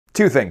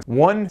Two things.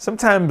 One,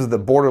 sometimes the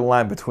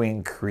borderline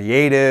between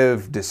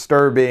creative,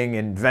 disturbing,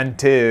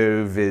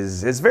 inventive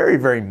is very,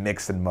 very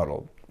mixed and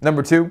muddled.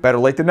 Number two, better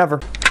late than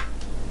never.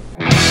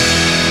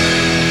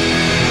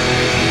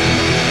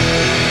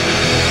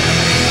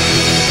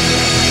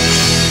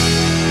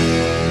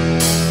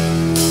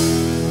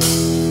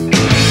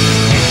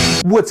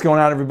 What's going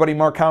on, everybody?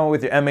 Mark Conway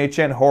with your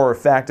MHN Horror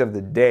Fact of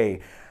the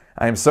Day.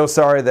 I am so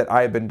sorry that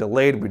I've been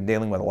delayed. We've been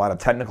dealing with a lot of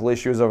technical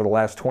issues over the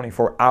last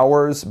 24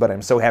 hours, but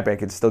I'm so happy I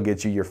could still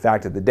get you your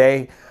fact of the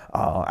day.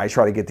 I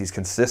try to get these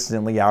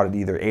consistently out at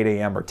either 8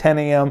 a.m. or 10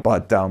 a.m.,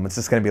 but it's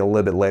just going to be a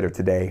little bit later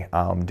today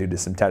due to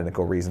some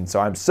technical reasons. So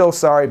I'm so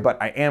sorry,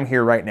 but I am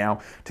here right now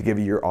to give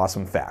you your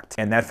awesome fact.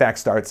 And that fact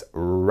starts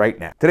right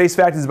now. Today's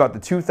fact is about the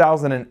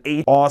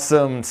 2008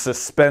 awesome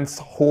suspense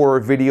horror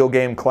video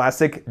game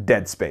classic,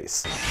 Dead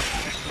Space.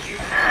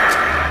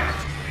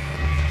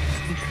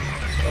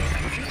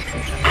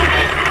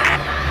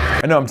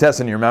 I know I'm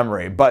testing your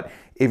memory, but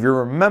if you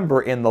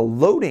remember in the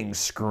loading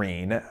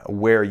screen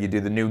where you do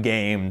the new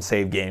game,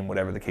 save game,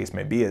 whatever the case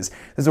may be,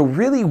 there's a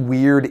really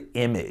weird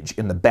image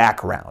in the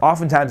background.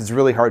 Oftentimes it's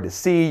really hard to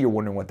see, you're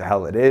wondering what the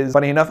hell it is.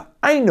 Funny enough,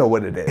 I know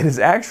what it is. It is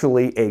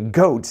actually a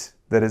goat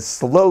that is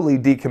slowly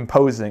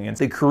decomposing, and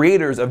the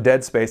creators of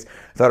Dead Space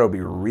thought it would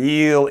be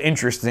real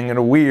interesting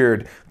and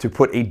weird to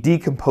put a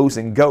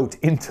decomposing goat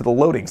into the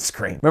loading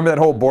screen. Remember that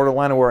whole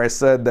borderline where I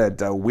said that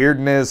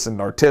weirdness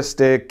and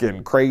artistic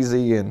and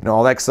crazy and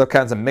all that stuff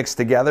kinds of mixed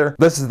together?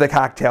 This is the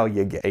cocktail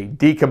you get, a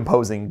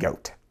decomposing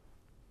goat.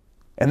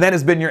 And that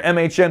has been your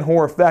MHN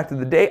Horror Fact of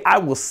the Day. I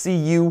will see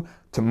you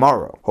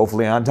tomorrow,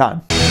 hopefully on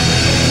time.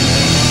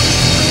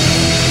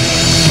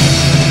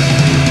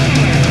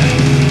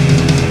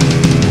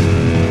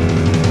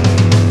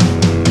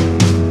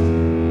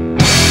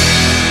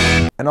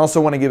 And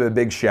also want to give a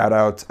big shout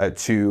out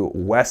to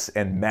Wes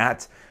and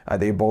Matt.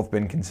 They've both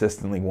been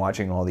consistently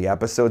watching all the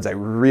episodes. I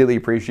really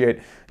appreciate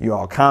you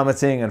all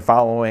commenting and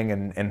following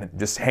and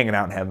just hanging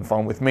out and having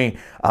fun with me.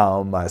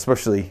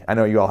 Especially, I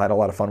know you all had a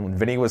lot of fun when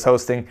Vinny was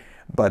hosting,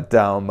 but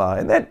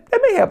and that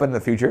may happen in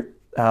the future.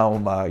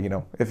 You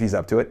know, if he's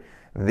up to it.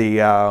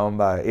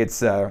 It's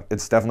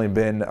definitely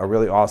been a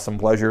really awesome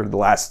pleasure the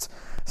last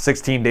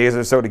 16 days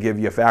or so to give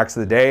you facts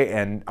of the day,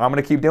 and I'm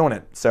gonna keep doing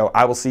it. So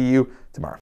I will see you tomorrow.